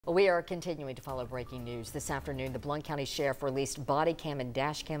We are continuing to follow breaking news. This afternoon, the Blount County Sheriff released body cam and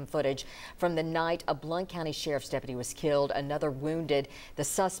dash cam footage from the night a Blount County Sheriff's deputy was killed, another wounded. The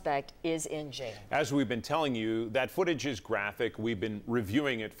suspect is in jail. As we've been telling you, that footage is graphic. We've been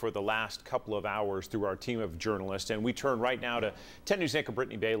reviewing it for the last couple of hours through our team of journalists, and we turn right now to 10 News anchor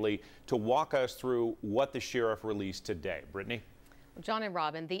Brittany Bailey to walk us through what the sheriff released today. Brittany? John and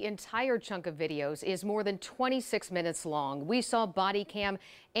Robin, the entire chunk of videos is more than 26 minutes long. We saw body cam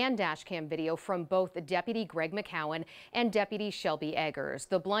and dash cam video from both Deputy Greg McCowan and Deputy Shelby Eggers.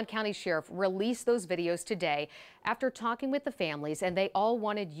 The Blount County Sheriff released those videos today after talking with the families, and they all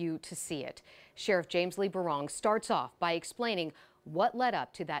wanted you to see it. Sheriff James Lee Barong starts off by explaining what led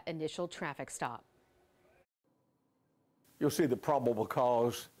up to that initial traffic stop. You'll see the probable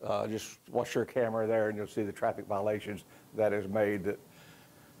cause. Just watch your camera there and you'll see the traffic violations that is made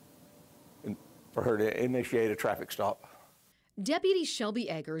for her to initiate a traffic stop. Deputy Shelby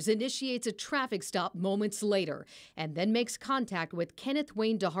Eggers initiates a traffic stop moments later and then makes contact with Kenneth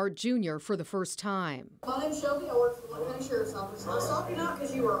Wayne DeHart Jr. for the first time. My name's Shelby. I work for the Blount County Sheriff's Office. I stopped you not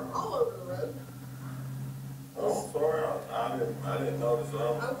because you were all over the road. Oh, sorry, I didn't notice.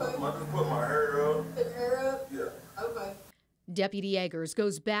 Okay. I just put my hair up. Put your hair up? Yeah. Okay. Deputy Eggers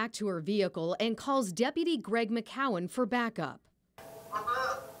goes back to her vehicle and calls Deputy Greg McCowan for backup.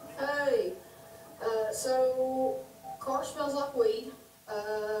 Hey, so car smells like weed,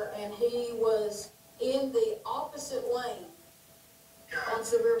 and he was in the opposite lane on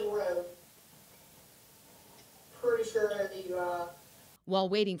Sevierville Road. Pretty sure the While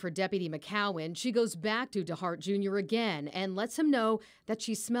waiting for Deputy McCowan, she goes back to DeHart Jr. again and lets him know that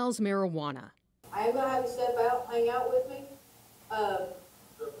she smells marijuana. I am going to have you step out, hang out with me.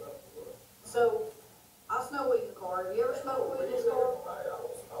 So, I smell weed in the car. Have you ever smoked weed in this car?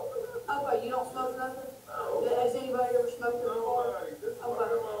 Okay, you don't smoke nothing? No. Has anybody ever smoked in the car?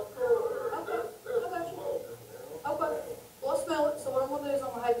 Okay. Okay. Well, I smell it, so what I'm going to do is I'm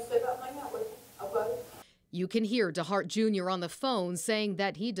going to have you step out and hang out with me. Okay? You can hear DeHart Jr. on the phone saying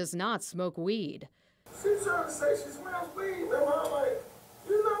that he does not smoke weed. She's trying to say she smells weed. And I'm like,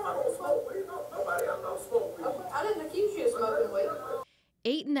 you know I don't smoke weed. Nobody I know smoke weed. Okay. I didn't accuse you of smoking weed.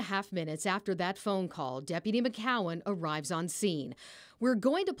 8.5 minutes after that phone call, Deputy McCowan arrives on scene. We're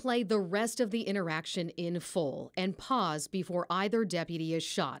going to play the rest of the interaction in full and pause before either deputy is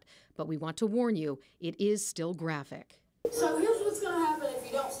shot. But we want to warn you, it is still graphic. So here's what's going to happen if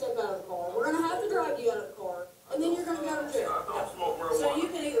you don't step out of the car. We're going to have to drag you out of the car, and then you're going to go to jail. I don't smoke marijuana. So you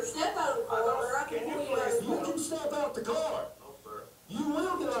can either step out of the car, or I can pull you out of the car. You can step out the car. No, sir. You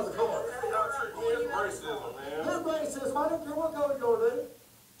will get out of the car. Y'all treat me as racism, man. Your racism, I don't care what color you're, dude.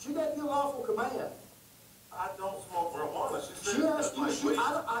 She got your lawful command. I don't smoke marijuana. She asked you,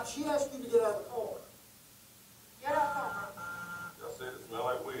 she asked you to get out of the car. Get out of the car. Y'all said it smell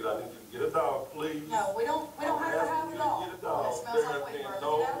like weed. I need you to get a dog, please. No, we don't have to have a dog. Get a dog. It smells like weed, There bro. is Get no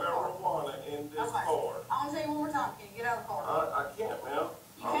out of the car. marijuana in this Okay. car. I'm going to tell you one more time. Can you get out of the car? I can't, ma'am.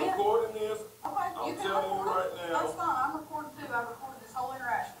 You I'm can't? recording this. Okay, I'm you can telling you record right it. now. That's fine. I'm recording too. I've recorded this whole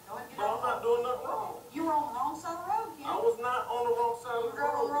interaction. Go ahead and get But out I'm of the car. not doing nothing wrong. You were on the wrong side of the road, Ken. I was not on the wrong side of You the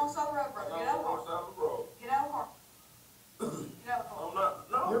drove on the road. wrong side of the road, brother. I'm Get on out the of the wrong car. side of the road. Get out of the car. Get out of the car. I'm not.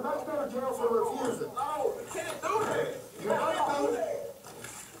 No. You're about to go to jail for refusing. No, you can't do that. You You're about to can't do go. that.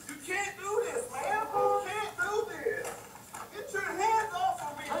 You can't do this, man. You can't do this. Get your hands off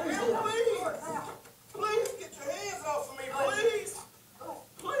of me, man. Please. Please get your hands off of me, please.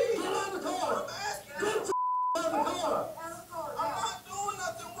 Please. Get out of the car. I'm asking Get you. out of the car. I'm not doing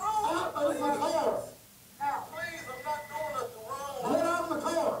nothing wrong. Out of the car. Now. Please, I'm not doing nothing wrong. Get out of the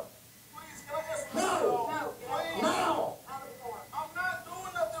car. Please, can I ask you? No. Please. Now. Out of the car. I'm not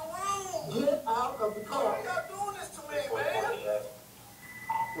doing nothing wrong. Get out of the Why car. y'all doing this to me, man?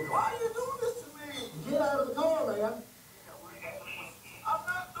 Why are you doing this to me? Get out of the car, man. I'm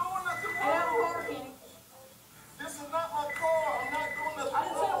not doing nothing Get out of the wrong. car, Kenny. This is not my car. I'm not doing nothing I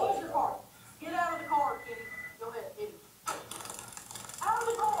didn't say it was wrong. your car. Get out of the car, Kenny. Go ahead, Kenny. Out of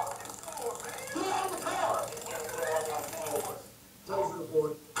the car. Get out of the car. Taser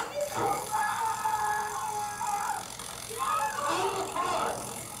report. Out of the car.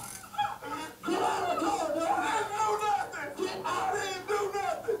 Get out of the car, dude. I didn't do nothing. Get out. I didn't do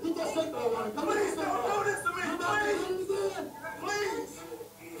nothing. You just said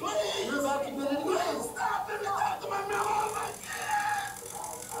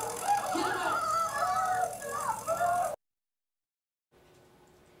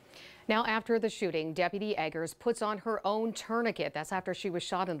Now, after the shooting, Deputy Eggers puts on her own tourniquet. That's after she was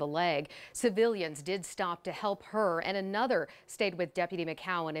shot in the leg. Civilians did stop to help her, and another stayed with Deputy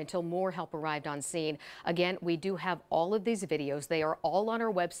McCowan until more help arrived on scene. Again, we do have all of these videos. They are all on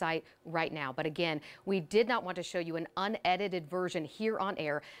our website right now. But again, we did not want to show you an unedited version here on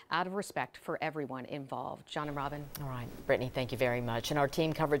air out of respect for everyone involved. John and Robin. All right, Brittany, thank you very much. And our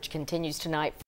team coverage continues tonight.